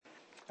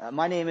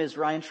My name is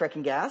Ryan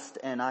Schreckengast,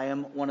 and I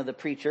am one of the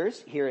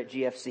preachers here at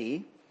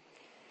GFC.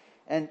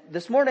 And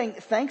this morning,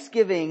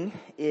 Thanksgiving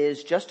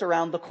is just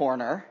around the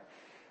corner,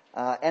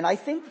 and I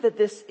think that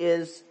this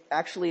is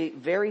actually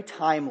very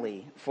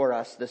timely for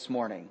us this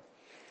morning,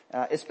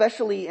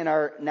 especially in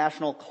our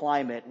national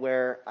climate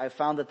where I've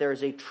found that there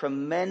is a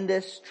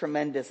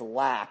tremendous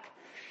lack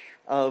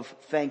of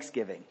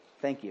Thanksgiving.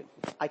 Thank you.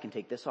 I can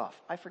take this off.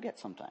 I forget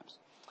sometimes.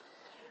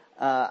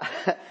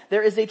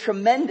 There is a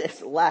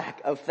tremendous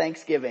lack of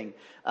Thanksgiving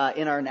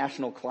in our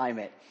national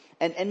climate.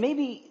 And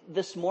maybe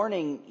this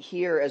morning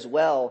here as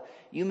well,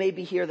 you may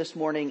be here this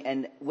morning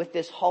and with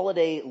this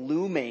holiday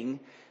looming,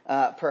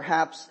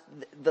 perhaps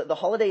the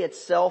holiday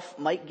itself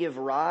might give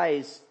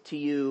rise to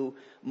you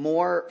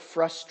more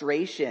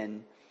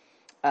frustration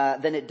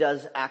than it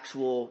does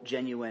actual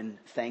genuine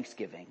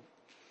Thanksgiving.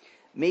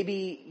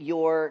 Maybe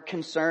you're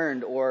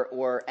concerned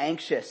or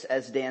anxious,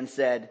 as Dan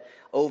said,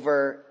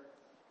 over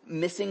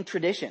missing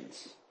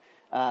traditions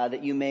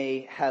that you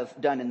may have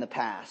done in the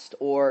past,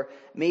 or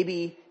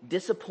maybe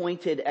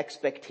disappointed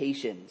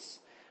expectations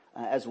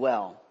as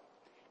well.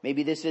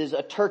 Maybe this is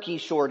a turkey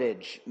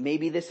shortage.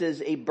 Maybe this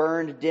is a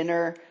burned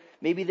dinner.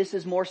 Maybe this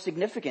is more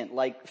significant,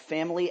 like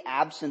family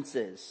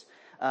absences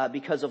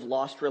because of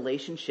lost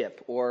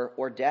relationship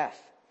or death.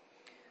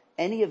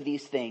 Any of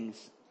these things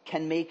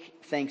can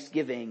make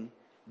Thanksgiving,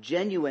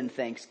 genuine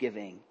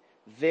Thanksgiving,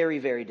 very,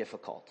 very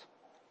difficult.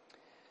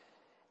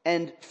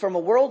 And from a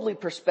worldly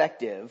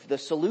perspective, the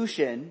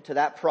solution to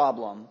that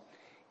problem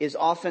is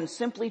often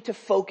simply to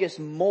focus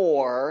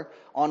more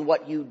on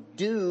what you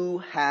do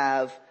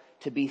have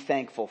to be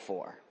thankful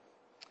for.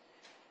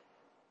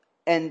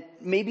 And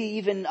maybe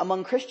even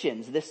among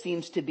Christians, this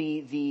seems to be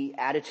the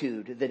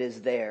attitude that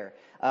is there,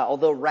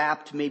 although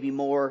wrapped maybe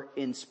more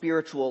in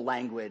spiritual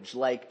language,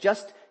 like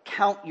just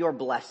count your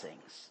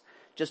blessings.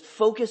 Just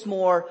focus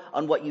more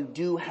on what you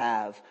do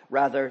have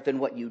rather than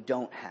what you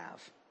don't have.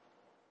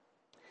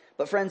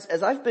 But friends,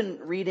 as I've been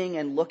reading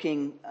and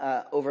looking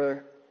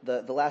over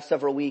the last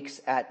several weeks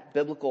at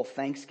biblical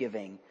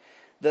Thanksgiving,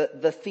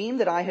 the theme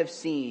that I have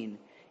seen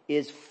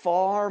is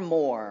far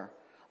more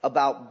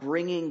about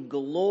bringing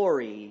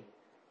glory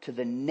to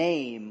the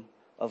name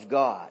of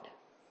God.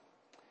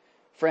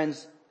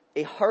 Friends,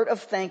 a heart of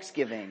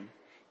thanksgiving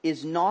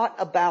is not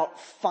about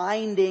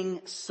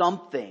finding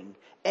something,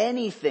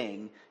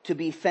 anything to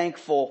be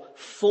thankful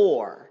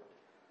for,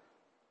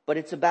 but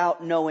it's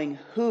about knowing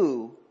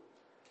who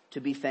to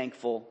be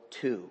thankful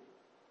to.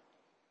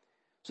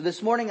 So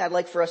this morning I'd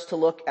like for us to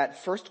look at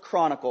 1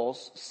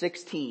 Chronicles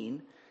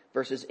 16,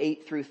 verses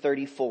 8 through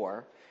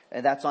 34.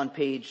 And that's on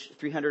page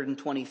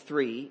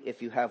 323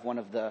 if you have one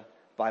of the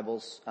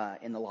Bibles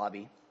in the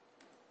lobby.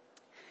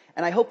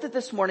 And I hope that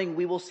this morning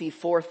we will see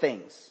four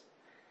things.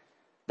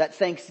 That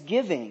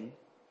thanksgiving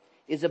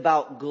is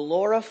about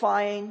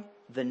glorifying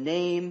the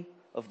name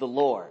of the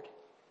Lord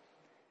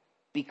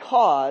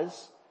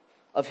because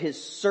of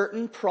His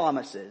certain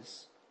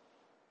promises,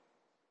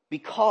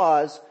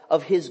 because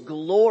of His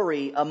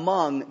glory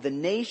among the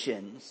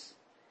nations,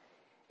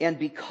 and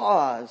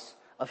because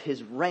of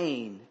His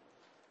reign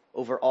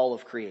over all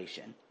of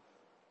creation.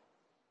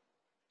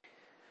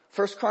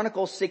 1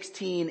 Chronicles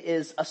 16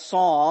 is a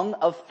song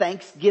of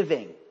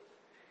thanksgiving.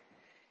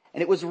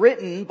 And it was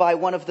written by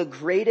one of the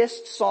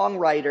greatest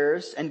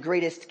songwriters and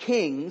greatest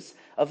kings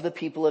of the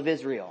people of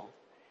Israel,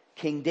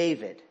 King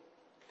David.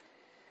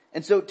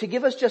 And so to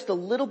give us just a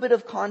little bit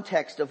of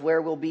context of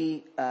where we'll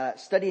be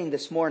studying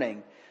this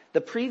morning, the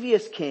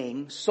previous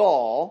king,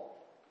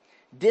 Saul,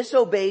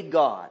 disobeyed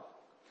God,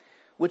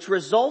 which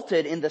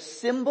resulted in the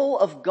symbol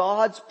of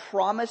God's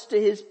promise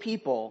to His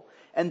people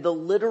and the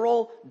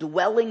literal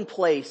dwelling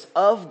place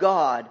of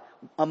God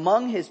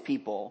among His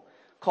people,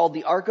 called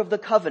the Ark of the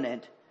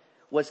Covenant,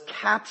 was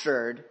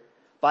captured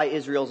by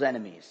Israel's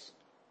enemies.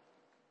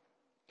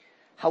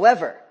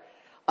 However,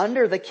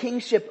 under the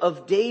kingship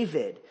of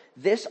David,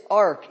 this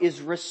ark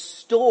is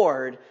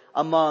restored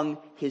among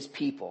His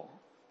people.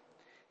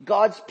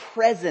 God's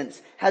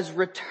presence has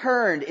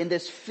returned in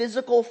this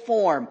physical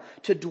form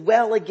to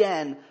dwell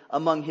again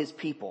among His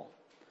people,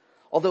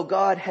 although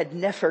God had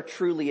never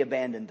truly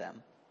abandoned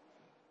them.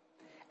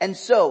 And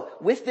so,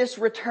 with this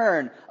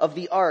return of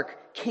the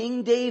ark,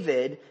 King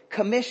David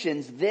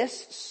commissions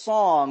this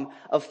song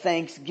of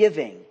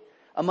thanksgiving,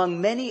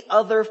 among many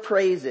other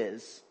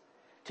praises,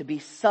 to be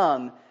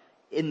sung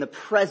in the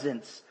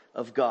presence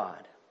of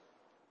God.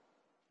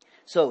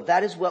 So,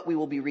 that is what we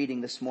will be reading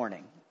this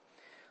morning.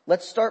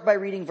 Let's start by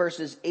reading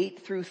verses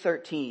 8 through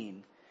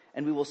 13,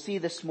 and we will see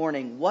this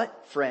morning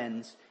what,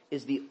 friends,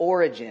 is the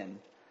origin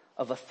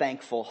of a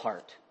thankful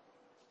heart.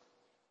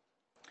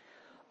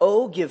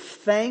 Oh, give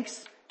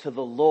thanks to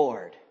the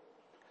Lord.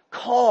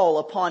 Call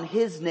upon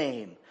His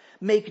name.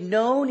 Make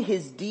known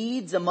His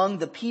deeds among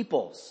the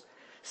peoples.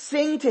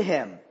 Sing to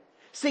Him.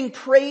 Sing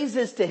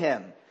praises to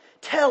Him.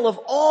 Tell of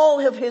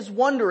all of His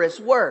wondrous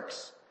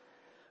works.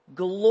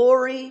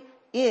 Glory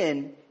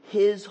in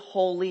His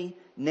holy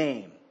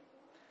name.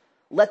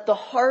 Let the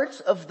hearts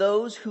of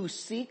those who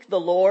seek the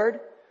Lord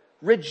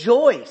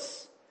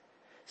rejoice.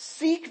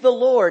 Seek the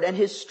Lord and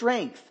his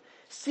strength.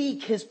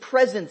 Seek his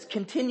presence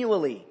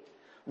continually.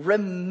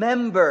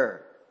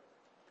 Remember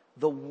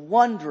the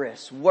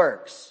wondrous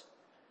works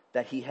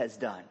that he has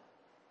done,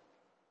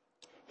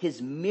 his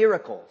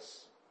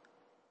miracles,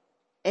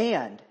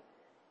 and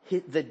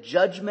the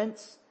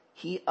judgments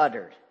he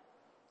uttered.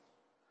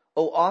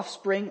 O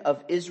offspring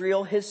of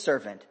Israel, his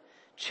servant,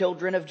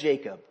 children of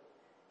Jacob,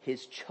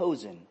 his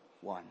chosen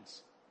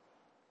ones.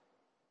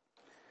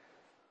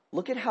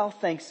 Look at how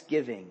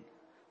thanksgiving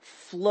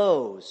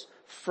flows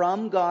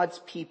from God's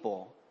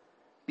people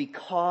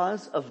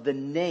because of the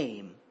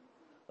name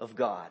of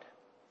God.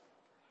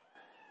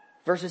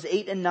 Verses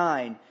 8 and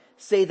 9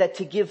 say that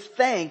to give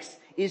thanks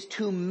is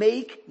to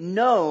make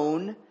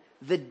known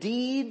the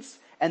deeds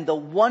and the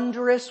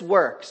wondrous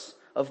works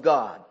of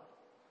God.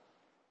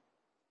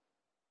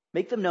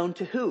 Make them known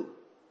to who?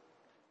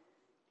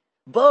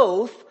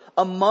 Both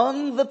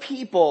among the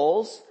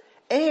peoples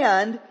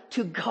and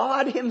to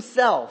God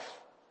himself.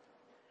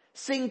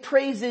 Sing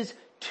praises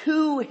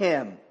to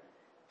him,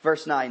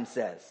 verse 9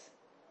 says.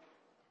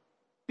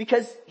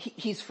 Because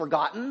he's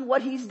forgotten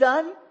what he's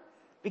done?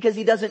 Because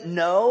he doesn't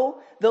know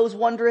those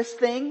wondrous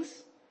things?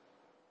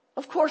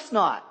 Of course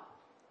not.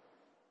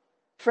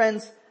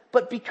 Friends,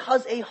 but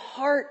because a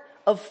heart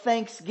of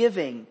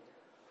thanksgiving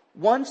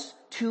wants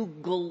to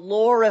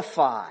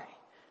glorify,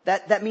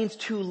 that means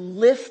to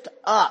lift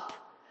up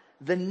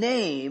the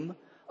name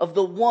of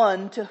the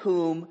one to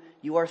whom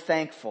you are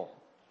thankful.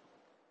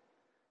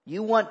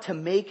 You want to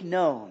make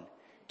known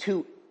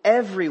to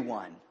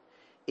everyone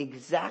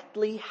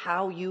exactly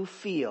how you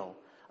feel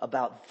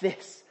about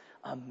this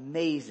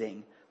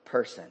amazing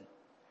person.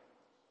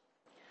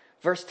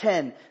 Verse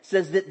 10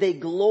 says that they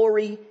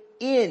glory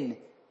in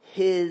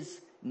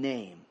his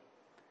name.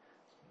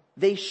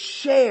 They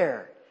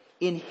share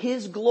in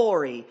his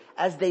glory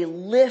as they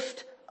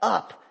lift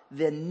up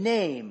the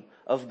name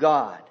of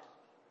God.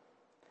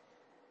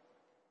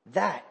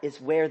 That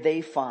is where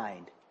they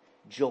find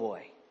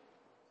joy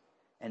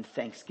and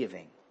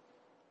thanksgiving.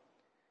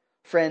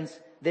 Friends,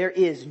 there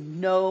is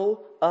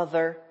no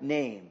other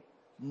name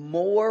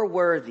more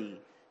worthy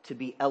to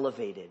be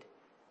elevated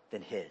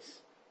than his.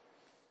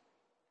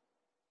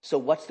 So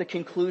what's the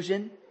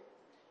conclusion?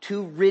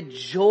 To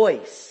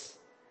rejoice,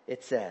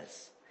 it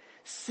says.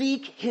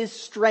 Seek his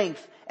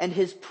strength and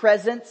his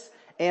presence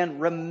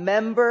and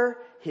remember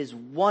his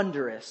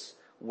wondrous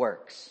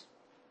works.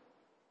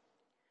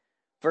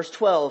 Verse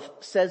 12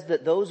 says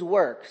that those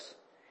works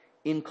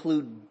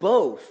include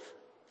both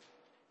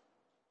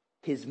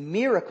his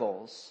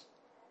miracles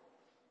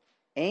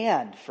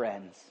and,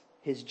 friends,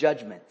 his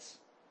judgments.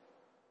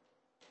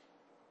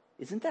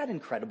 Isn't that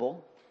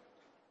incredible?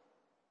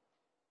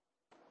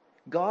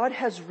 God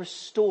has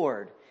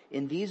restored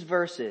in these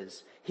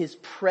verses his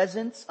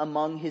presence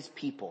among his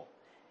people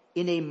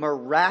in a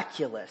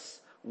miraculous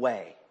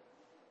way.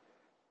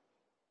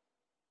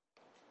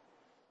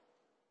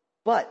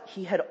 But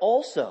he had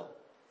also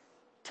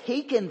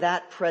taken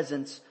that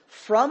presence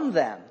from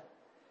them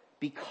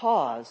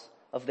because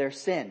of their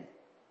sin.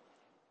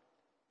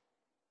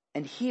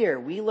 And here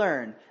we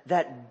learn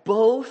that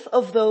both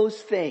of those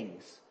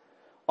things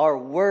are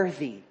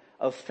worthy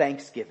of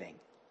thanksgiving.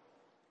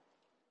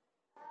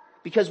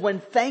 Because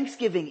when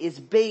thanksgiving is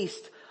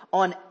based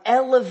on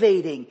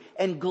elevating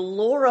and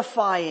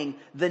glorifying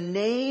the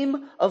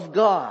name of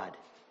God,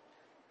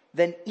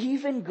 then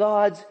even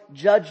God's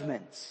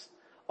judgments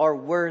are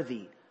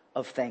worthy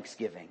of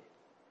thanksgiving.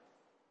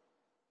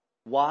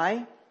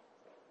 Why?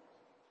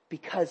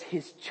 Because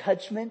his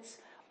judgments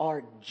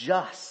are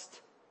just.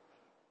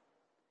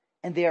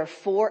 And they are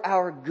for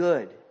our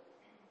good.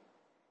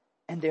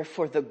 And they're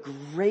for the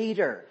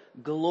greater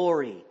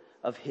glory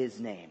of his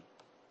name.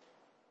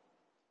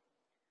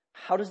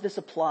 How does this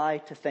apply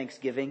to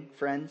thanksgiving,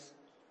 friends?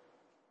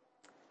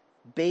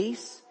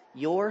 Base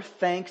your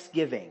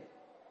thanksgiving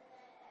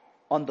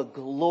on the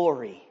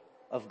glory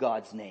of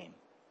God's name.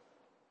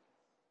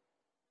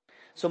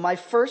 So my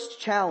first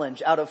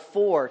challenge out of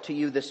 4 to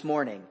you this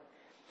morning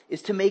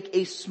is to make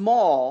a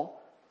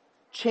small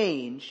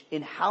change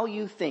in how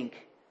you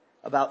think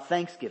about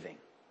Thanksgiving.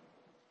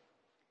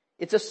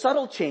 It's a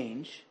subtle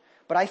change,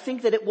 but I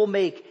think that it will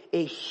make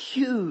a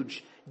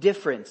huge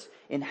difference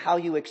in how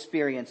you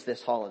experience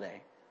this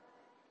holiday.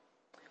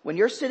 When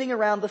you're sitting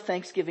around the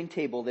Thanksgiving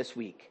table this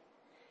week,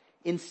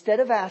 instead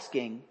of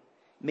asking,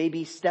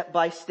 maybe step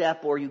by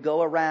step, or you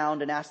go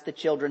around and ask the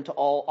children to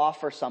all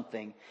offer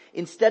something,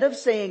 instead of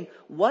saying,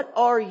 what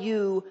are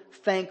you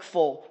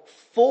thankful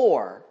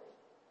for?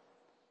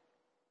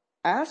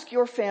 Ask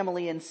your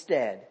family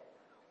instead,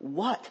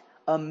 what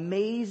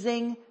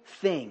amazing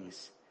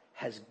things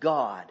has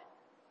God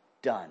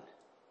done?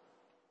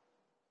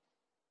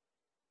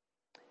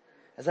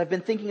 As I've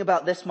been thinking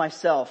about this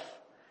myself,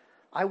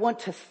 I want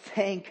to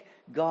thank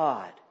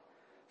God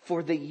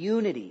for the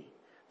unity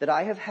that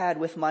I have had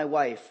with my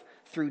wife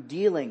through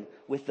dealing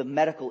with the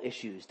medical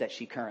issues that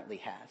she currently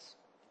has.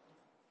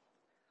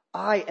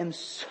 I am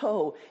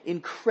so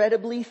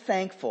incredibly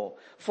thankful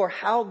for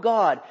how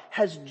God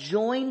has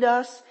joined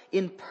us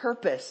in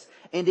purpose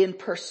and in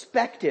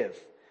perspective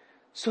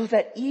so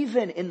that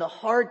even in the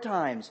hard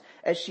times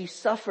as she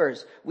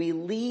suffers, we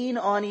lean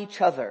on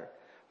each other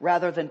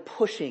rather than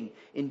pushing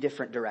in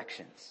different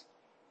directions.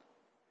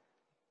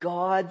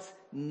 God's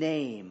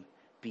name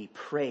be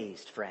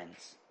praised,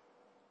 friends.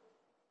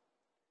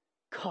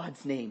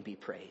 God's name be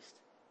praised.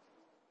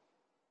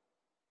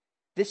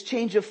 This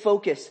change of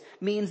focus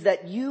means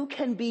that you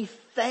can be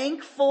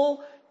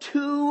thankful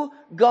to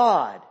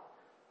God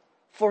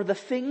for the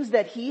things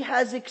that He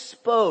has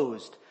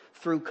exposed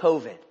through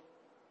COVID.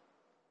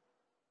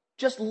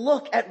 Just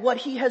look at what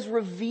He has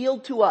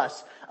revealed to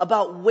us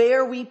about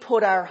where we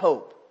put our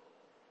hope.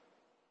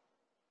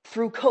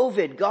 Through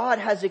COVID, God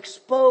has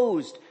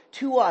exposed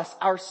to us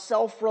our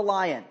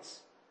self-reliance.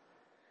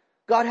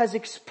 God has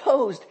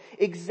exposed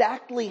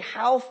exactly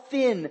how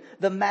thin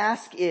the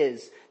mask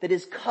is that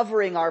is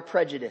covering our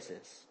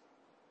prejudices.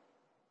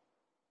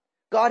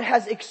 God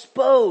has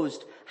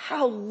exposed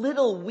how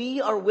little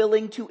we are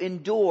willing to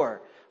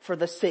endure for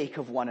the sake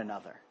of one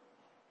another.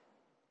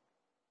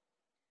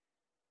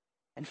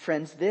 And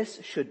friends, this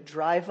should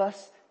drive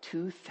us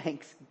to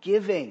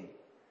thanksgiving.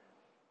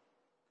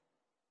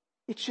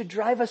 It should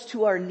drive us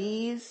to our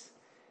knees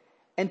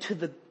and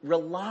to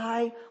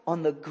rely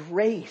on the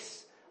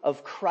grace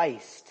of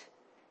Christ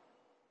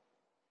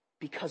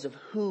because of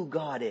who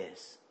God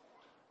is.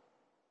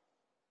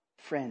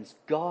 Friends,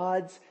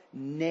 God's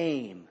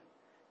name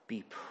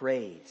be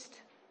praised.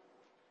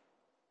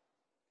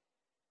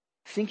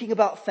 Thinking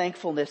about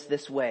thankfulness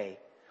this way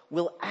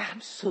will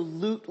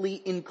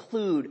absolutely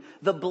include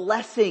the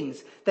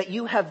blessings that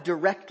you have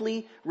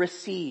directly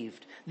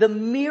received, the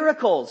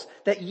miracles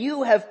that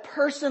you have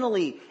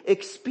personally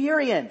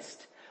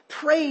experienced.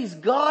 Praise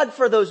God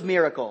for those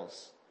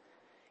miracles.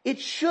 It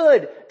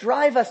should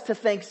drive us to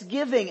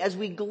thanksgiving as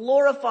we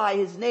glorify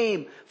His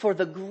name for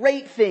the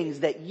great things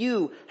that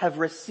you have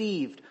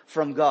received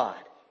from God.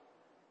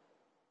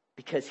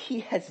 Because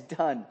He has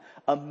done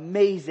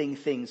amazing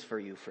things for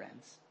you,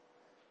 friends.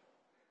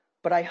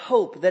 But I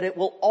hope that it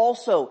will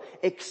also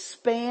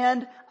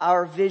expand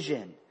our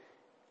vision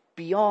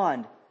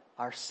beyond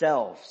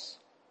ourselves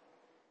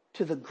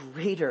to the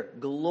greater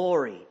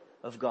glory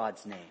of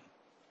God's name.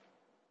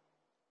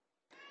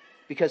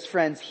 Because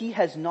friends, He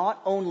has not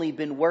only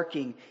been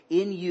working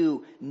in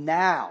you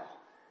now,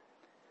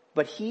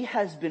 but He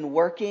has been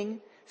working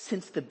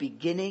since the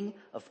beginning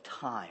of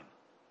time.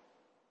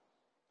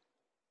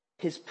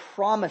 His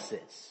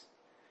promises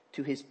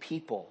to His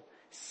people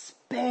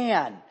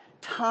span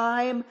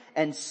time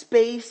and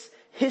space,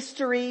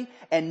 history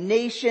and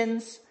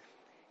nations.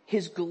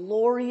 His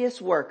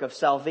glorious work of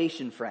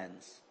salvation,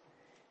 friends,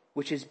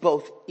 which is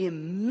both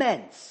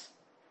immense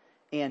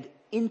and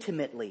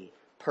intimately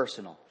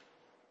personal.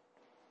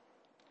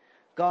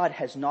 God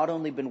has not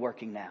only been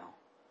working now,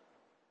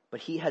 but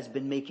He has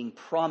been making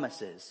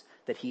promises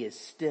that He is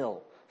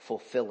still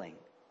fulfilling.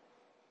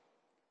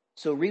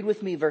 So read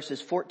with me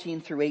verses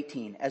 14 through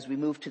 18 as we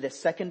move to the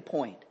second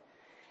point.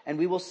 And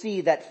we will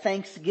see that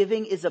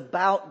thanksgiving is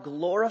about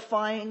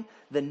glorifying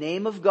the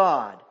name of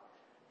God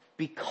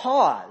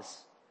because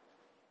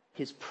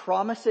His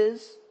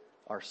promises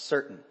are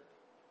certain.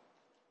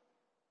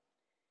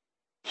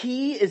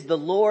 He is the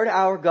Lord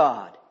our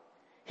God.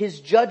 His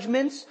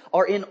judgments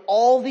are in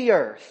all the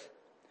earth.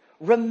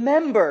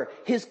 Remember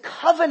His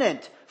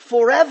covenant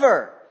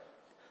forever.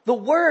 The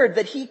word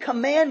that He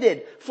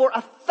commanded for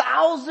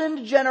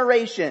 1,000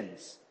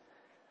 generations.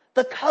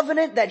 The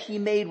covenant that He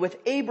made with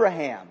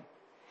Abraham.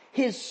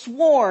 His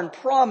sworn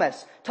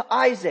promise to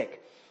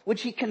Isaac,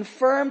 which He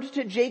confirmed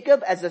to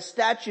Jacob as a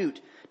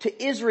statute,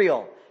 to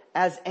Israel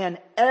as an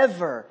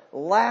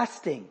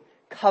everlasting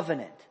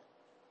covenant,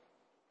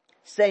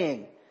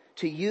 saying,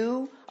 to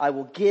you I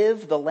will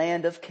give the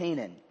land of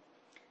Canaan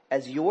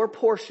as your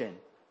portion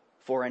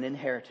for an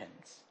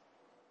inheritance.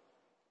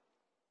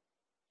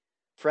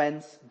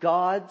 Friends,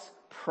 God's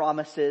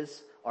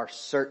promises are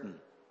certain.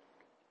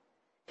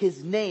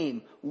 His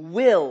name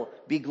will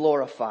be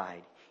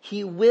glorified.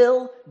 He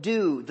will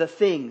do the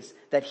things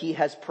that He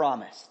has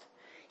promised.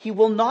 He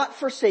will not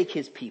forsake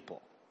His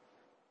people,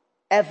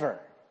 ever.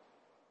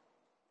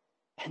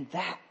 And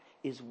that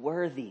is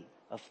worthy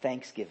of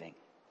thanksgiving.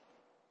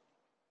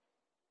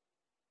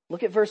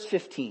 Look at verse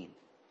 15.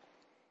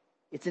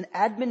 It's an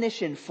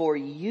admonition for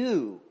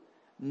you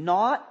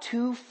not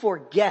to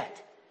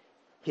forget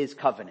His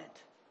covenant.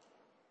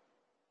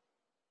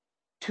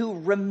 To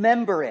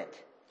remember it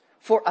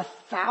for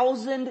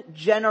 1,000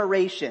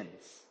 generations.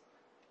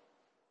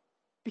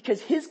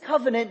 Because His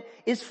covenant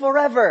is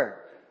forever.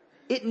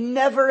 It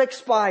never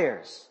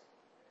expires.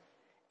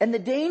 And the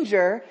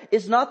danger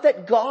is not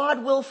that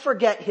God will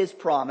forget His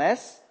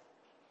promise,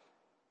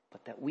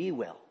 but that we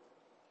will.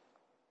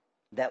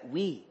 That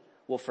we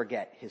will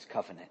forget His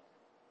covenant.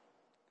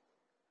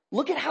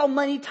 Look at how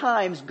many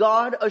times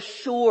God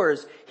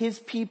assures His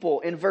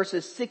people in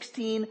verses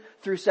 16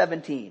 through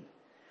 17.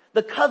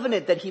 The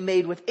covenant that He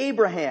made with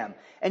Abraham,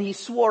 and He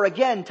swore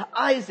again to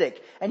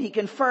Isaac, and He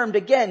confirmed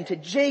again to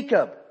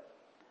Jacob.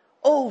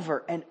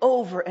 Over and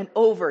over and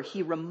over,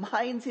 He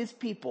reminds His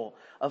people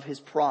of His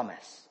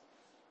promise.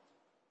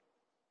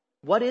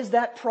 What is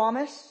that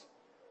promise?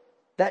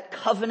 that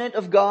covenant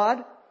of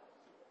God?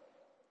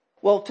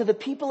 Well, to the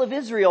people of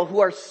Israel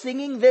who are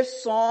singing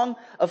this song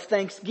of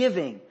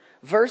thanksgiving,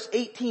 verse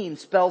 18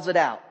 spells it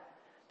out,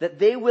 that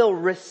they will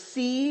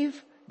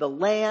receive the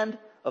land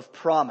of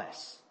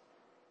promise,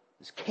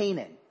 this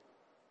Canaan,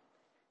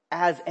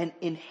 as an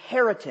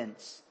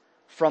inheritance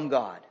from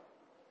God.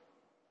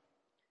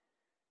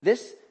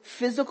 This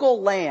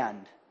physical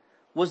land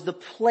was the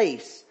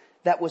place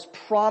that was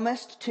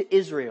promised to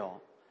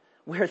Israel,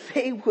 where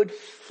they would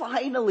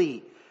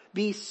finally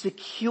be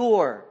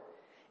secure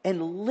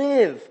and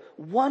live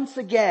once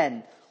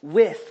again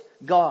with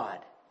God.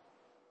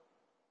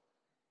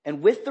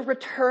 And with the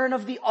return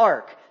of the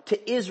ark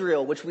to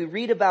Israel, which we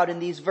read about in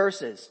these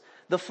verses,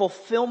 the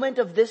fulfillment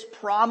of this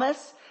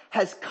promise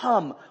has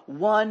come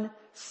one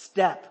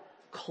step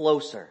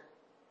closer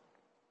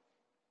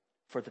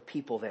for the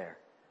people there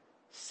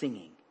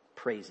singing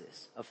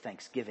praises of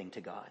thanksgiving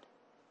to God.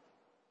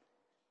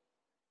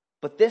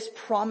 But this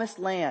promised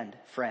land,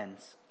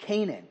 friends,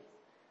 Canaan,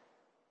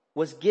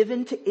 was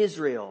given to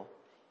Israel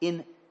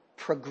in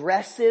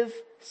progressive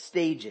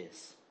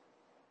stages.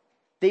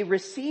 They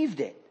received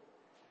it,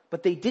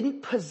 but they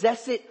didn't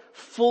possess it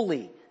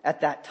fully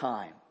at that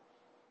time.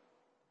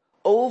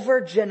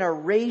 Over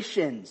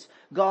generations,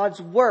 God's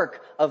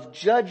work of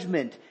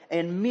judgment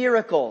and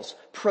miracles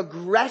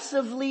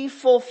progressively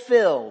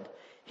fulfilled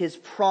His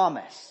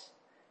promise.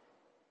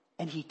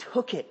 And He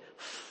took it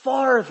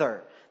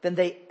farther than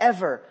they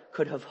ever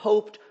could have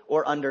hoped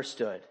or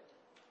understood.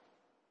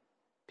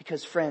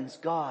 Because friends,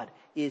 God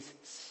is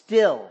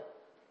still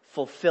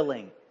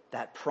fulfilling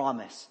that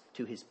promise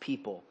to His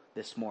people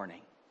this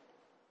morning.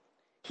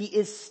 He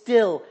is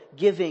still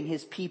giving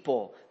His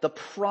people the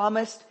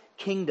promised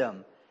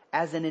kingdom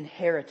as an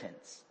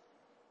inheritance.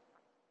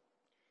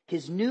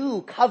 His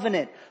new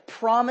covenant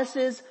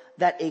promises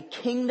that a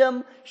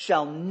kingdom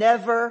shall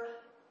never,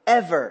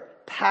 ever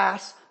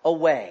pass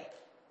away.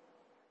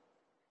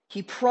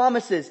 He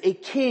promises a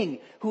king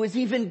who is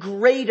even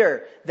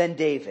greater than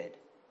David.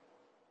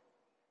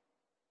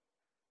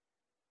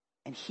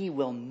 And He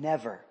will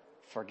never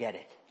forget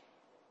it.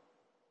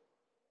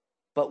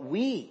 But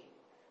we,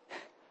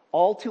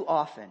 all too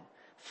often,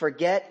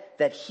 forget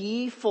that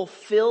He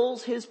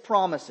fulfills His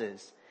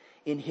promises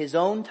in His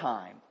own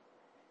time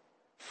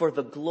for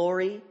the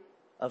glory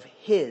of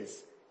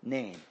His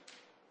name.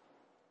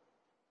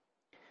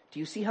 Do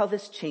you see how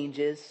this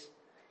changes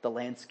the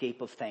landscape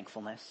of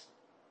thankfulness?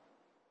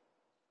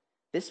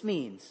 This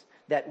means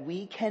that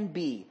we can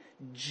be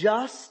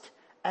just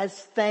as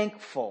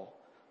thankful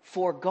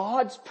for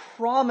God's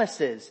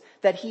promises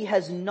that He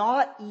has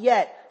not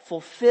yet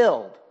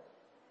fulfilled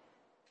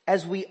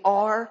as we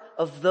are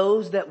of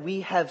those that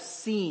we have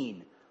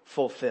seen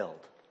fulfilled.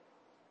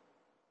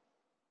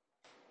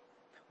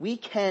 We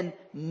can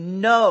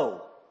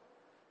know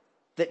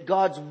that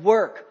God's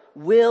work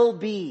will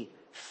be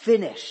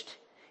finished.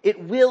 It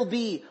will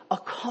be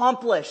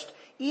accomplished,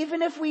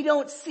 even if we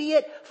don't see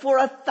it for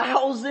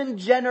 1,000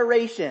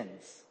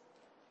 generations.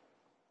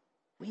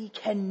 We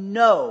can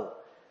know.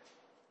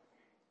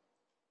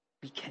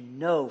 We can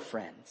know,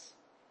 friends.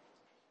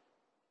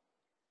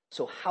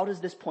 So how does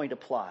this point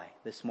apply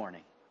this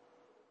morning?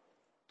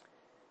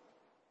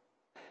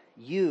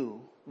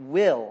 You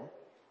will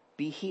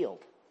be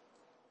healed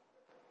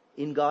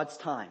in God's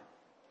time.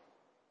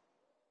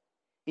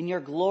 In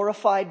your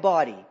glorified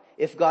body,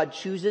 if God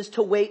chooses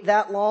to wait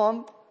that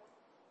long,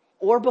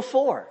 or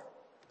before,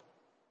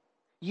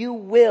 you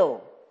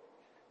will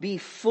be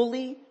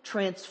fully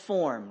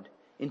transformed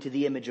into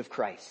the image of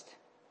Christ.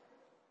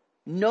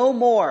 No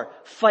more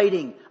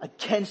fighting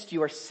against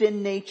your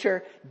sin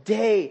nature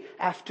day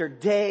after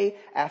day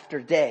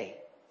after day.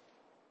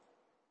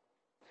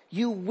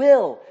 You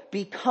will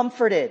be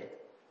comforted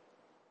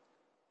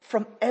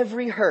from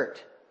every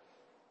hurt,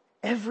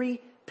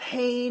 every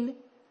pain,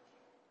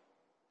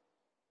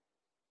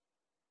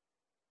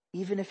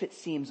 even if it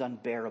seems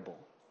unbearable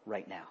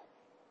right now.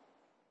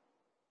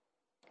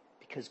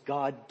 Because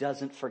God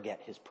doesn't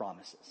forget His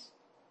promises.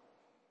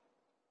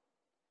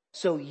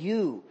 So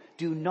you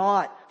do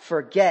not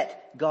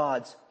forget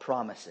God's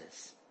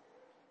promises.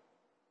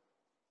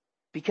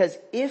 Because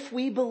if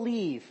we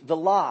believe the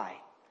lie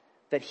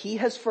that He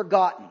has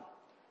forgotten,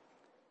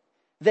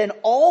 then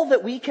all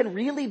that we can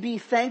really be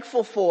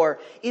thankful for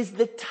is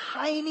the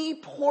tiny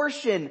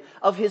portion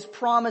of His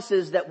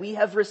promises that we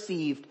have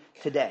received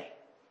today.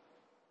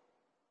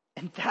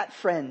 And that,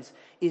 friends,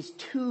 is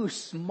too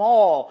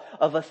small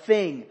of a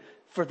thing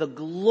for the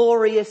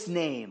glorious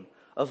name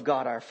of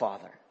God our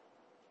Father.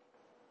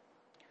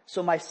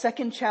 So my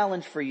second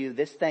challenge for you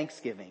this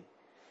Thanksgiving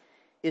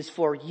is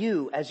for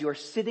you, as you're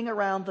sitting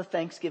around the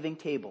Thanksgiving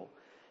table,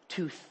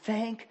 to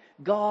thank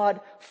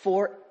God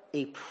for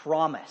a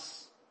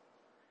promise.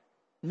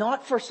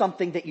 Not for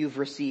something that you've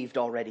received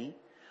already,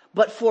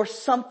 but for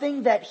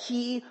something that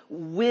He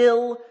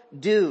will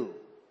do.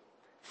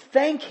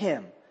 Thank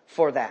Him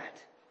for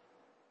that.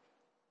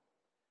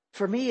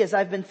 For me, as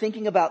I've been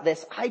thinking about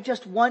this, I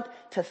just want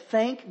to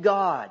thank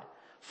God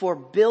for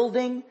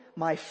building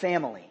my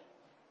family.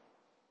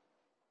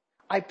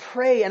 I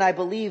pray and I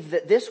believe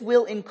that this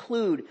will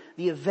include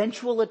the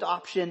eventual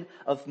adoption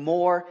of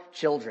more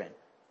children.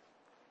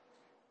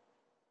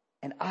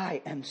 And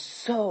I am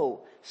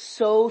so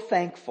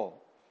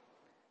thankful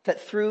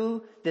that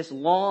through this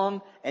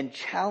long and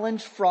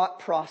challenge-fraught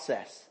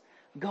process,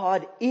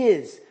 God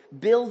is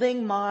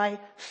building my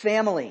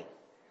family,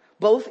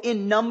 both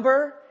in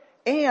number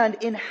and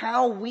in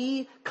how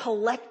we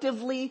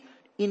collectively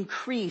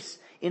increase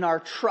in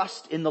our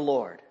trust in the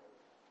Lord.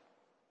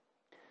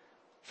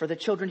 For the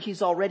children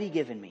He's already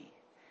given me,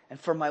 and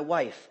for my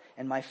wife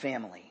and my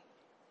family.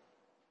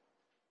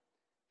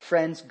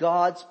 Friends,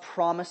 God's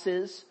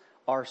promises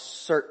are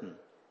certain.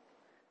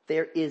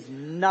 There is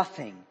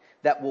nothing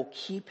that will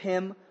keep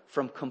Him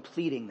from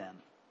completing them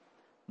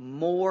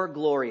more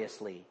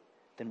gloriously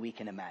than we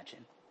can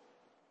imagine.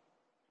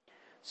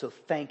 So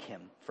thank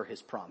Him for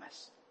His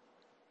promise.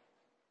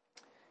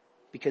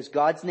 Because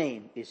God's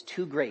name is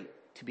too great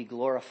to be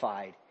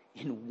glorified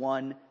in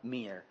one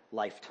mere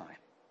lifetime.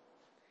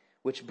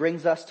 Which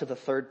brings us to the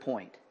third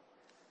point,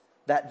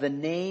 that the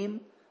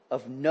name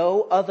of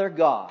no other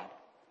God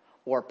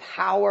or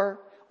power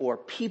or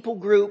people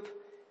group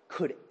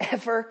could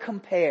ever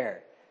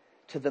compare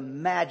to the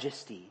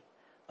majesty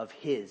of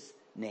His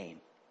name.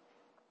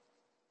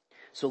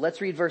 So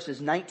let's read verses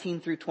 19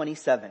 through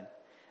 27,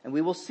 and we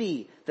will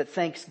see that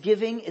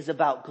thanksgiving is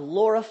about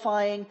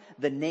glorifying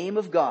the name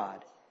of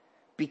God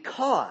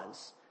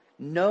because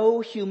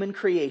no human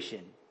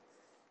creation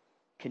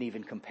can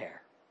even compare.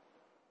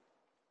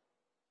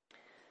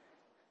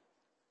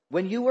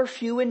 When you were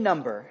few in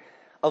number,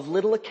 of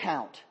little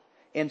account,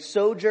 and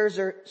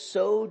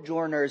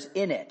sojourners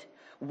in it,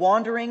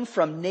 wandering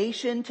from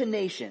nation to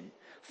nation,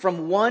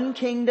 from one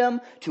kingdom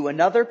to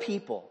another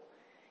people,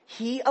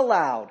 He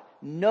allowed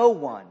no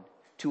one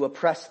to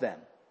oppress them.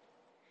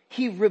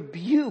 He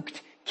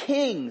rebuked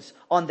kings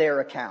on their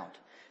account,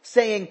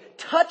 saying,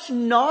 "Touch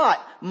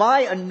not my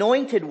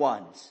anointed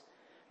ones.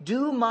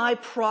 Do my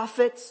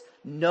prophets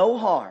no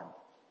harm."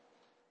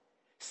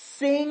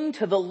 Sing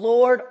to the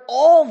Lord,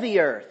 all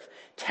the earth.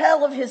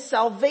 Tell of His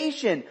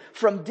salvation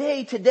from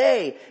day to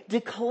day.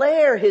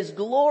 Declare His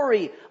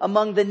glory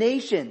among the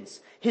nations,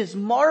 His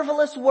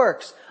marvelous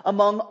works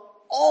among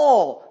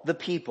all the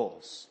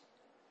peoples.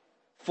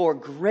 For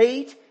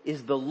great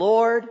is the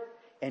Lord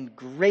and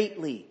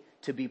greatly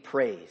to be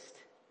praised.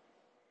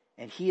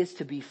 And He is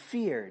to be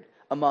feared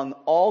among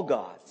all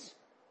gods,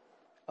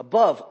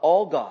 above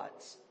all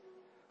gods.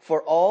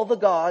 For all the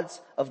gods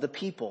of the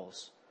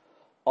peoples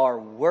are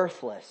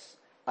worthless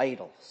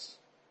idols.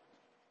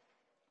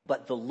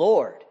 But the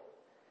Lord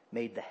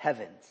made the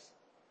heavens.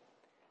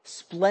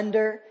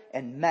 Splendor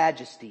and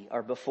majesty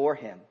are before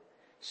Him.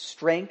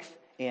 Strength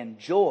and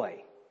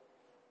joy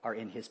are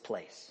in His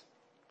place.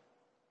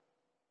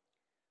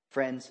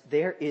 Friends,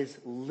 there is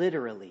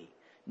literally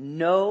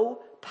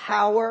no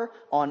power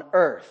on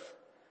earth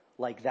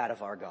like that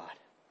of our God.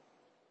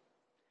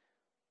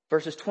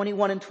 Verses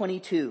 21 and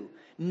 22.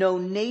 No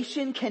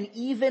nation can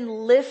even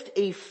lift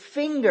a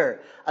finger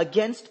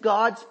against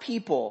God's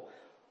people,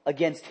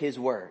 against His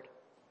word.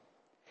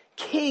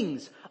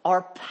 Kings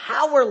are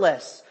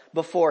powerless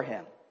before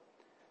Him.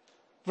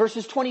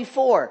 Verses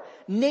 24.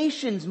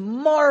 Nations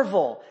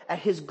marvel at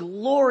His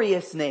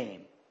glorious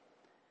name.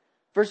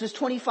 Verses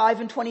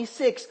 25 and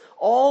 26.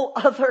 All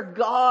other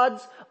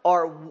gods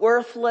are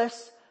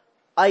worthless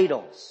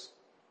idols.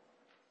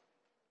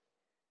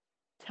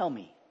 Tell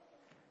me,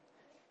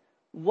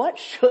 what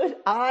should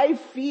I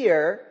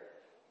fear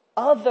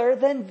other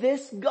than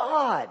this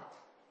God?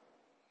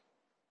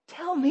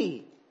 Tell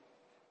me.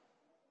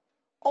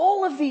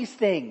 All of these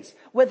things,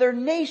 whether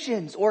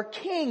nations or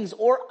kings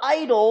or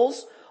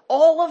idols,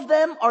 all of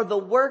them are the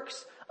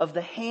works of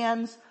the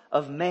hands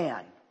of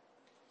man.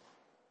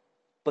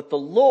 But the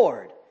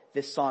Lord,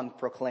 this song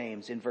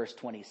proclaims in verse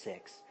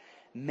 26,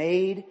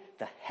 made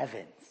the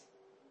heavens,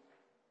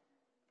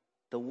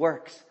 the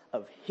works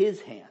of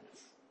His hands.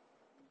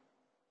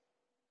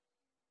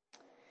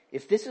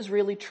 If this is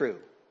really true,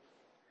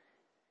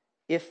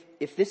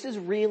 if this is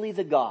really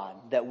the God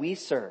that we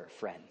serve,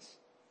 friends,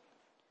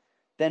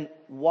 then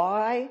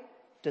why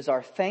does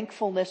our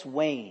thankfulness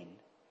wane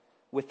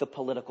with the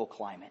political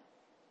climate?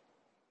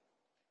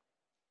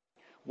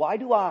 Why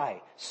do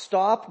I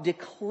stop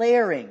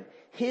declaring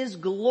His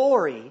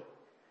glory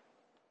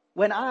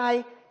when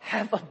I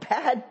have a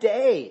bad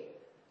day?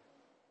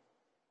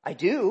 I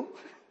do.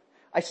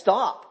 I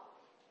stop.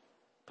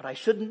 But I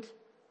shouldn't.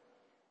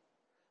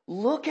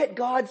 Look at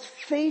God's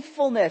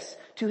faithfulness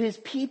to His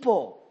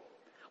people.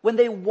 When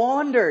they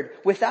wandered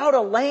without a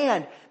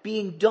land,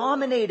 being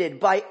dominated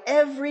by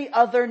every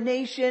other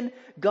nation,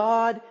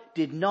 God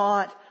did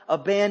not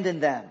abandon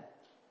them.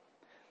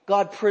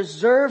 God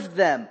preserved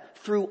them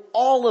through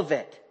all of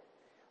it,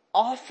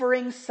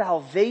 offering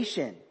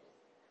salvation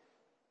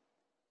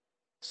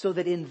so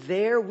that in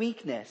their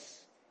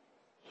weakness,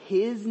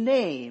 His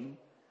name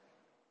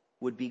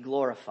would be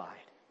glorified.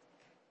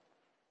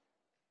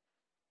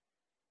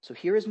 So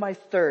here is my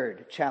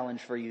third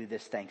challenge for you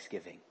this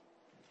Thanksgiving.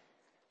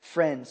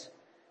 Friends,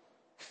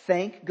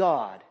 thank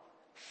God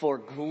for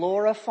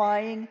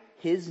glorifying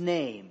his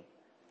name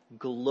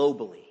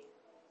globally.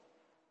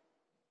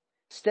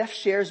 Steph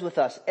shares with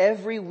us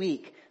every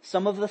week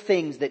some of the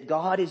things that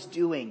God is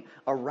doing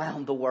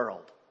around the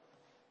world.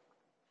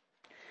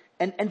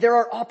 And there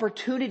are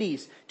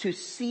opportunities to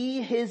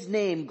see his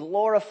name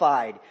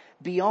glorified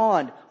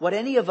beyond what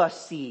any of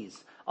us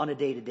sees on a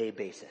day-to-day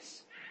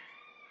basis.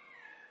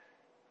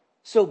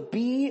 So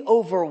be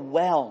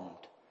overwhelmed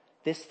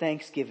this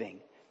Thanksgiving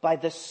by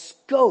the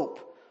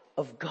scope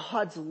of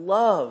God's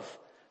love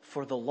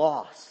for the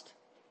lost.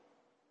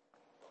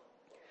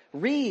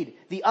 Read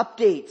the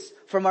updates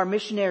from our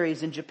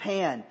missionaries in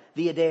Japan,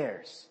 the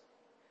Adaires.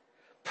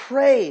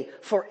 Pray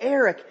for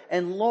Eric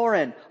and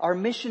Lauren, our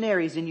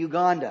missionaries in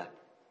Uganda.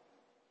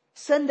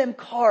 Send them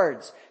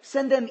cards.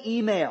 Send them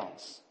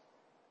emails.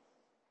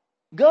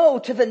 Go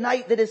to the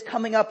night that is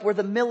coming up where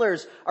the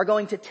Millers are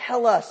going to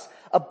tell us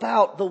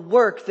about the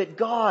work that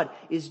God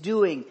is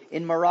doing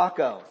in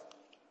Morocco.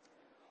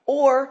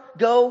 Or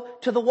go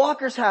to the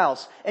Walker's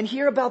house and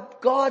hear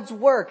about God's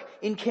work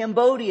in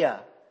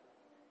Cambodia.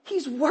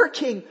 He's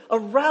working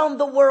around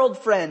the world,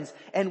 friends,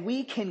 and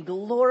we can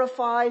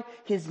glorify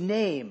his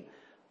name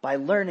by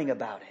learning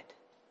about it.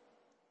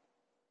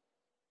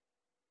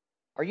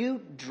 Are you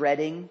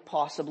dreading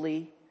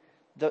possibly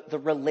the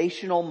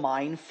relational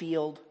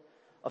minefield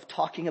of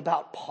talking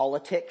about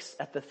politics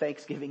at the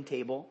Thanksgiving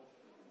table?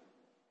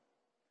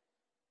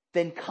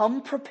 Then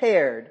come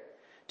prepared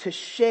to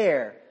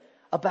share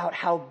about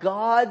how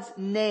God's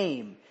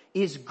name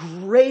is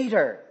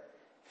greater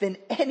than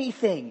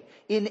anything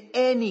in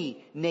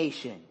any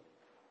nation,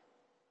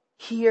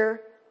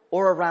 here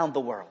or around the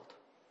world.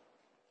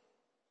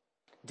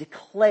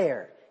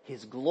 Declare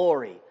his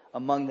glory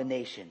among the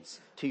nations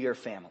to your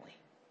family.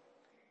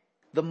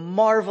 The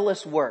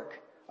marvelous work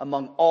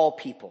among all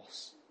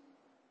peoples.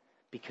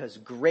 Because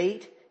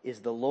great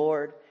is the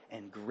Lord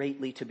and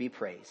greatly to be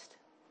praised.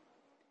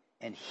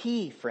 And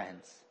he,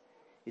 friends,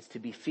 is to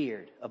be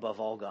feared above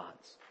all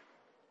gods.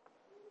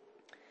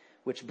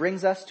 Which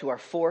brings us to our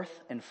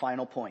fourth and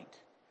final point.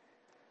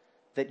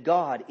 That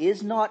God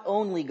is not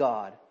only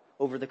God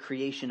over the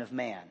creation of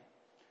man,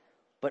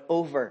 but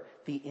over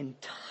the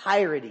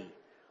entirety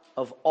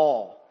of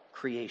all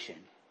creation.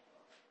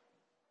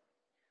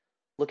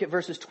 Look at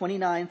verses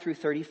 29 through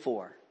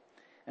 34,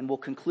 and we'll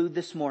conclude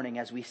this morning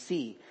as we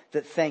see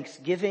that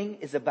Thanksgiving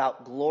is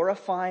about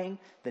glorifying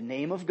the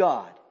name of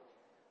God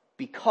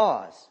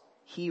because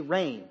he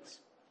reigns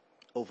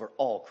over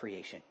all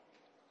creation.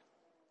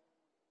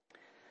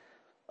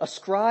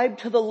 Ascribe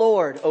to the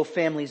Lord, O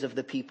families of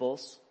the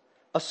peoples.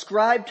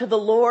 Ascribe to the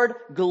Lord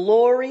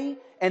glory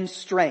and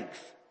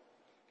strength.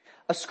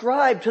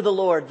 Ascribe to the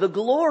Lord the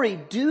glory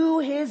due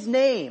his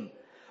name.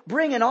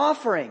 Bring an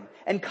offering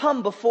and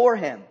come before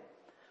him.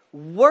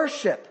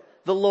 Worship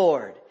the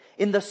Lord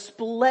in the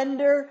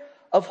splendor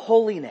of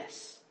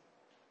holiness.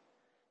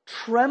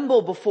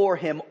 Tremble before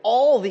him,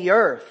 all the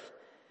earth.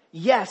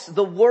 Yes,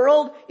 the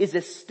world is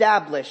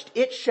established.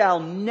 It shall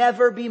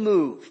never be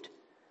moved.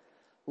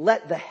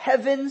 Let the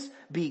heavens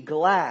be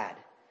glad,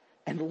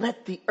 and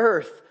let the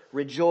earth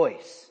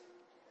rejoice.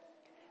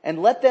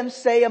 And let them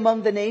say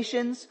among the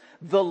nations,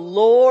 the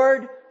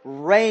Lord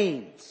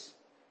reigns.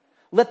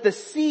 Let the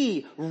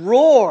sea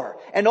roar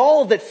and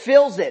all that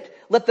fills it.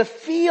 Let the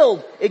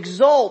field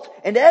exult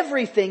and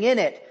everything in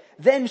it.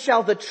 Then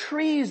shall the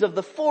trees of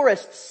the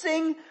forest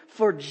sing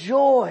for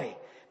joy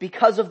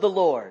because of the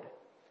Lord.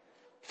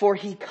 For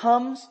he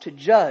comes to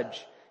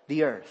judge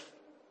the earth.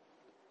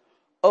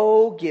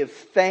 Oh, give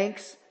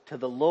thanks to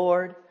the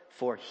Lord,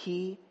 for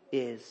he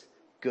is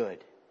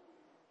good.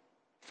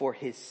 For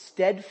his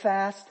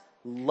steadfast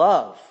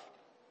love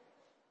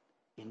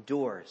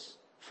endures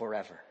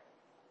forever.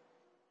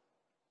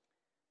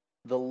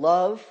 The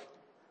love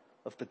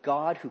of the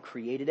God who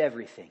created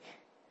everything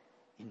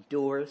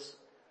endures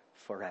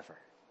forever.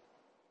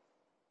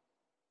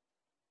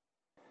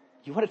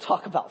 You want to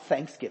talk about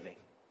Thanksgiving?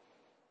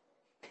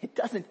 It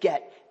doesn't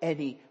get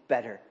any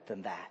better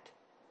than that.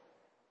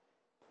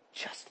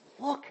 Just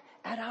look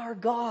at our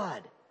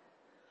God.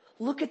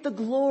 Look at the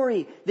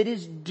glory that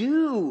is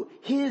due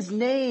his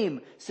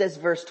name, says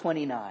verse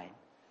 29.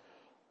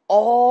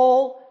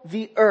 All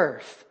the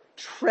earth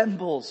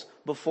trembles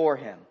before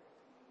him.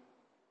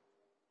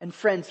 And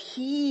friends,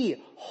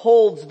 he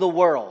holds the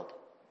world.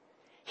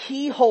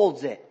 He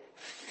holds it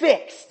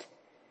fixed,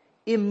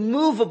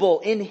 immovable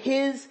in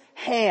his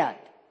hand.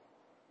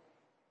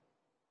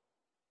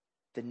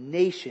 The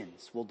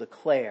nations will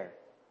declare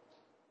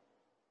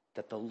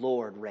that the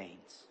Lord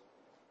reigns.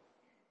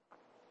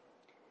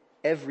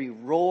 Every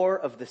roar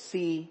of the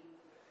sea,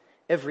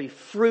 every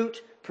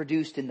fruit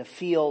produced in the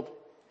field,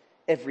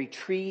 every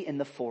tree in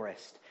the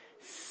forest,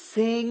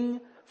 sing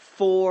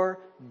for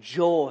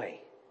joy.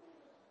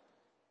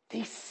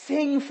 They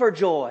sing for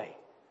joy.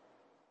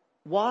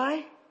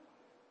 Why?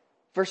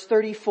 Verse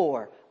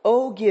 34,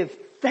 oh, give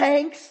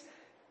thanks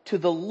to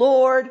the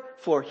Lord,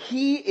 for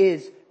he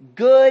is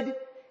good.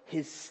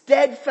 His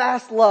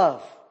steadfast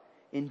love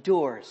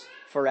endures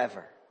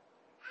forever.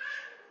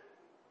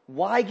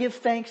 Why give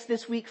thanks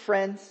this week,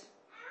 friends?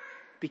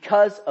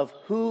 because of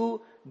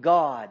who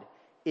God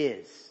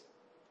is.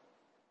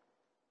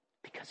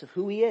 Because of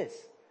who he is.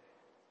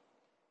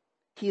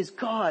 He is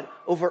God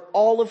over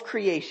all of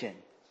creation,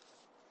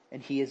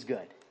 and he is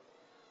good.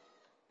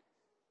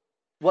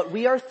 What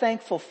we are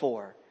thankful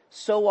for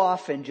so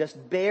often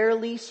just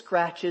barely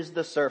scratches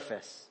the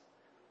surface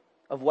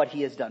of what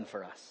he has done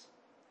for us.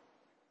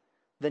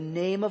 The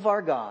name of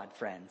our God,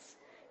 friends,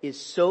 is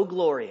so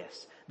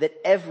glorious that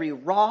every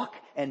rock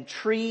and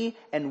tree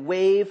and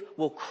wave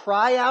will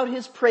cry out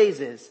his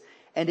praises,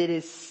 and it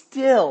is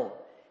still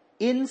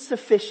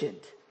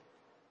insufficient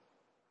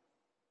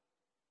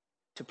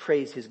to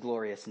praise his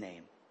glorious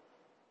name.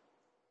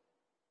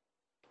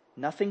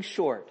 Nothing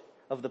short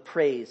of the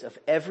praise of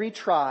every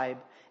tribe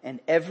and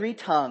every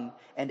tongue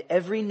and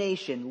every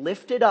nation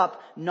lifted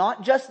up,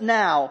 not just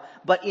now,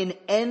 but in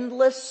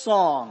endless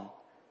song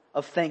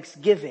of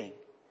thanksgiving,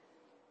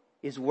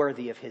 is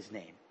worthy of his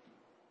name.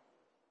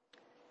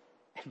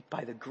 And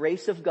by the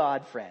grace of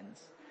God, friends,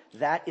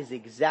 that is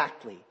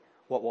exactly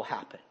what will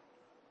happen.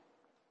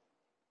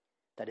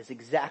 That is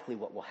exactly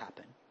what will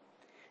happen.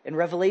 In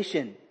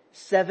Revelation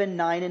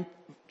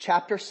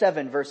chapter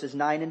 7, verses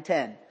 9 and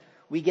 10,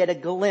 we get a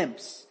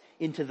glimpse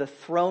into the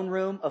throne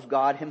room of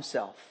God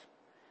himself.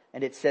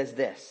 And it says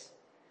this: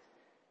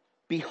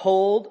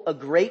 "Behold, a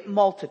great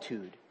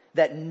multitude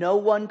that no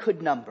one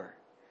could number,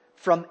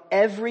 from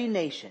every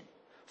nation,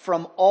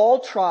 from all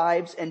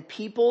tribes and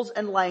peoples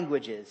and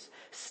languages,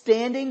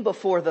 standing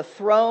before the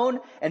throne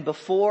and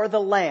before the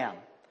Lamb,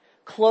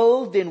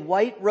 clothed in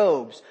white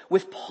robes,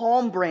 with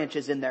palm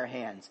branches in their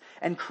hands,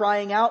 and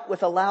crying out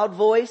with a loud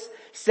voice,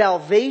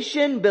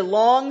 'Salvation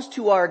belongs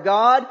to our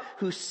God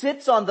who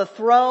sits on the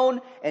throne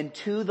and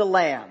to the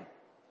Lamb.'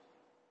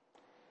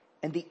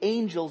 And the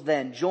angels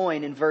then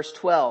join in verse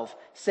 12,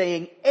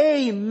 saying,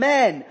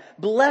 'Amen,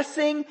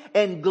 blessing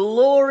and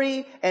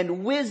glory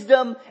and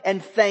wisdom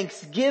and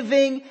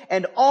thanksgiving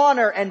and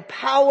honor and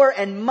power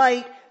and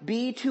might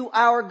be to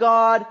our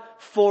God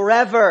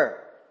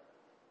forever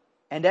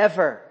and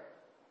ever.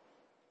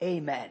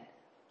 Amen.'"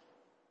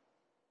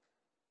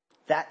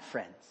 That,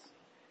 friends,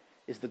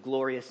 is the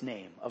glorious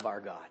name of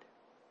our God.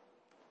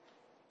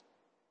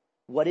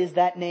 What is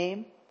that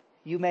name,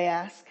 you may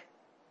ask?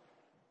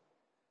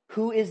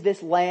 Who is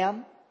this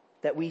Lamb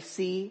that we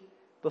see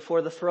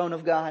before the throne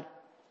of God?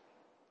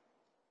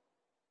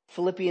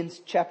 Philippians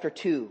chapter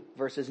 2,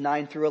 verses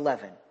 9 through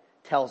 11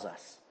 tells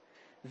us,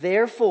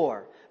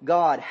 "Therefore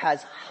God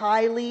has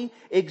highly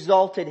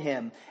exalted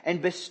him and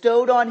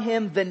bestowed on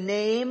him the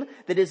name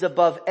that is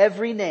above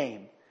every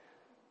name,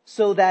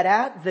 so that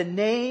at the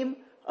name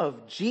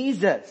of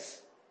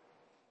Jesus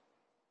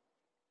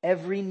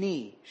every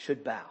knee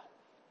should bow,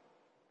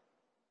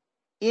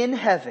 in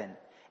heaven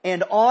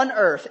and on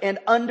earth and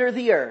under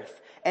the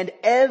earth, and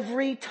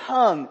every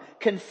tongue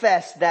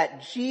confess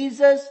that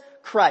Jesus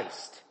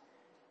Christ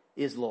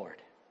is Lord,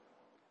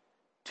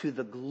 to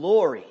the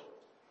glory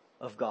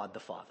of God the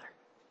Father."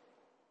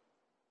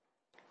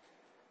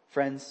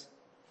 Friends,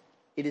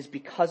 it is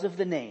because of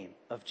the name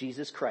of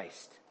Jesus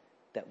Christ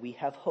that we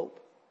have hope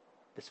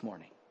this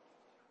morning.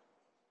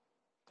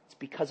 It's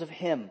because of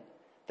him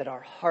that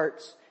our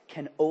hearts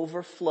can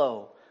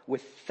overflow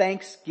with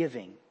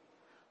thanksgiving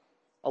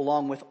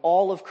along with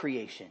all of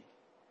creation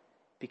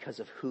because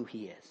of who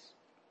he is.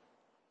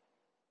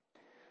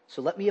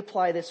 So let me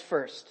apply this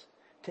first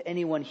to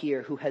anyone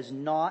here who has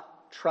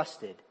not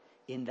trusted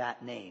in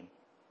that name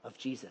of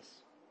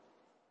Jesus.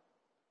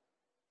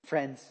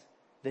 Friends,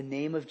 the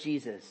name of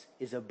Jesus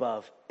is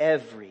above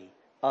every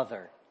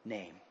other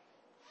name.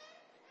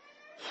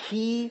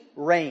 He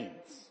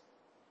reigns.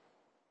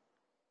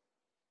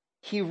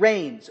 He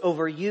reigns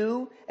over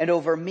you and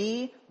over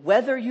me,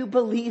 whether you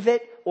believe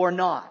it or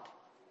not.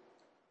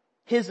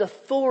 His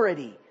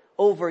authority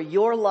over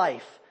your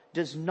life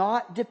does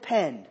not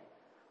depend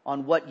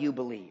on what you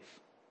believe.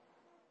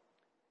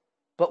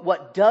 But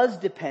what does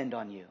depend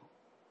on you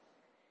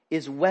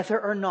is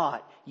whether or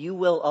not you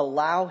will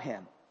allow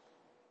him,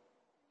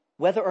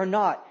 whether or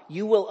not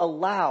you will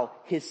allow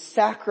his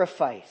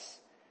sacrifice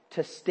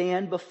to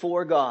stand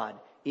before God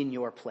in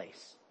your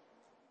place.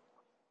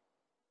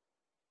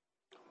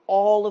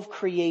 All of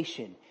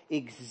creation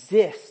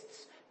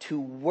exists to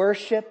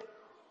worship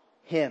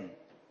him.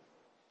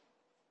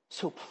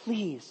 So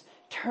please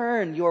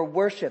turn your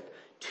worship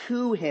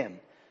to him,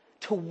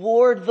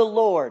 toward the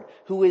Lord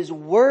who is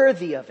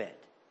worthy of it.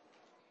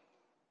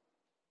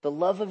 The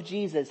love of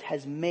Jesus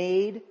has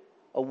made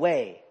a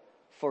way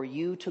for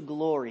you to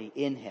glory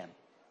in him.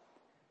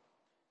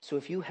 So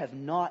if you have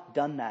not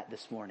done that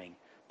this morning,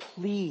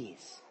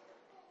 please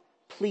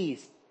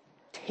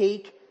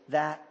take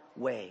that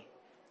way.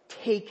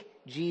 Take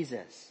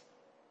Jesus.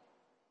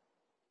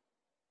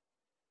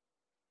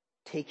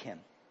 Take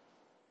him.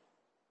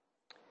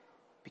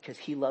 Because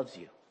he loves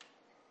you.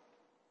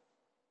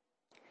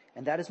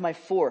 And that is my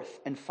fourth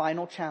and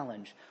final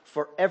challenge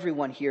for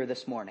everyone here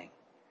this morning.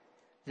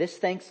 This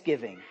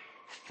Thanksgiving,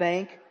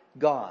 thank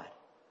God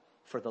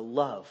for the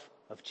love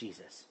of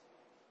Jesus.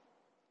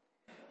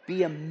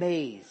 Be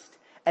amazed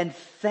and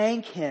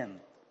thank him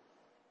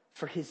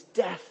for his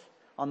death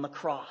on the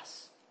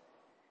cross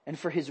and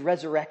for his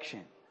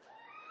resurrection.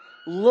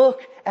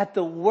 Look at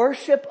the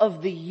worship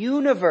of the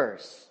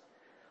universe,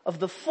 of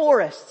the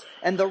forests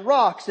and the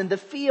rocks and the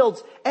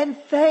fields, and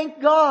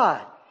thank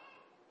God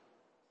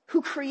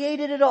who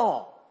created it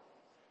all.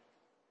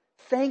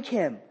 Thank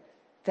him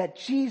that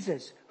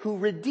Jesus, who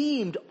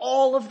redeemed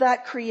all of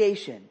that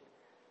creation,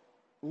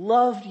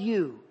 loved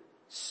you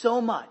so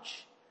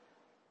much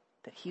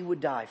that he would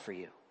die for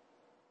you.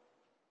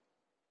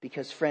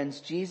 Because,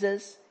 friends,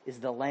 Jesus is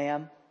the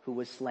Lamb who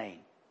was slain,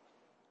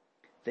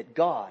 that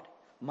God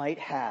might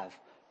have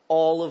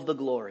all of the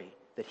glory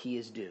that he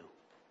is due.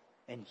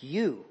 And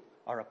you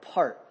are a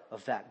part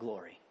of that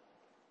glory.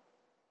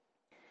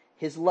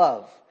 His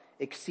love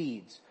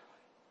exceeds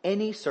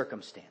any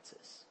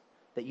circumstances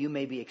that you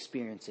may be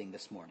experiencing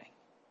this morning.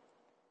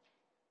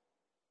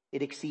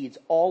 It exceeds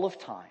all of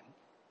time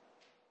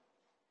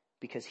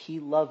because he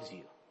loves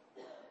you,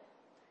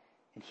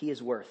 and he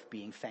is worth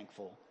being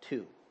thankful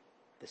to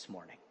this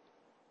morning.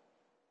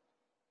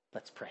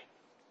 Let's pray.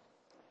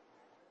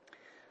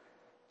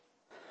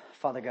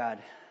 Father God,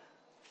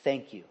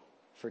 thank you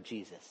for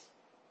Jesus.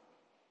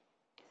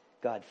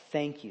 God,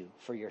 thank you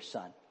for your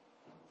Son.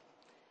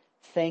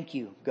 Thank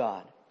you,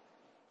 God,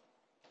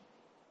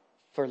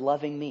 for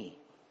loving me.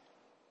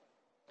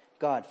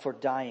 God, for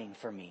dying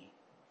for me,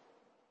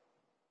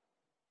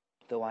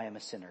 though I am a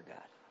sinner, God.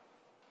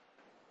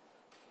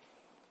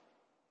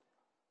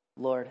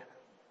 Lord,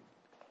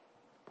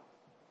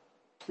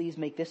 please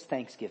make this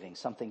Thanksgiving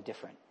something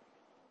different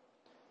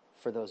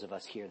for those of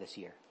us here this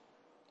year.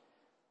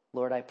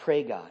 Lord, I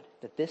pray, God,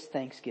 that this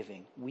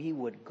Thanksgiving we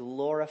would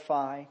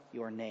glorify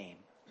your name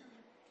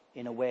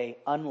in a way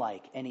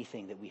unlike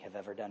anything that we have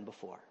ever done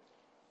before.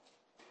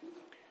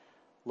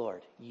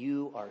 Lord,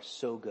 you are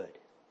so good.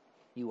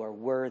 You are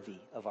worthy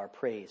of our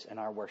praise and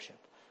our worship.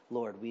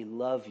 Lord, we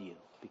love you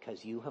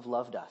because you have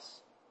loved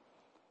us.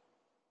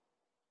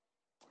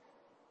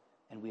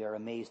 And we are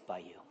amazed by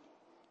you.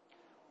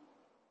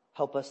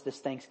 Help us this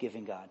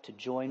Thanksgiving, God, to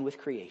join with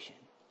creation,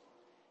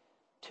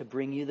 to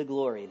bring you the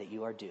glory that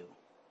you are due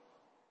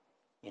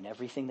in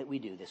everything that we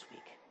do this week.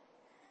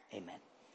 Amen.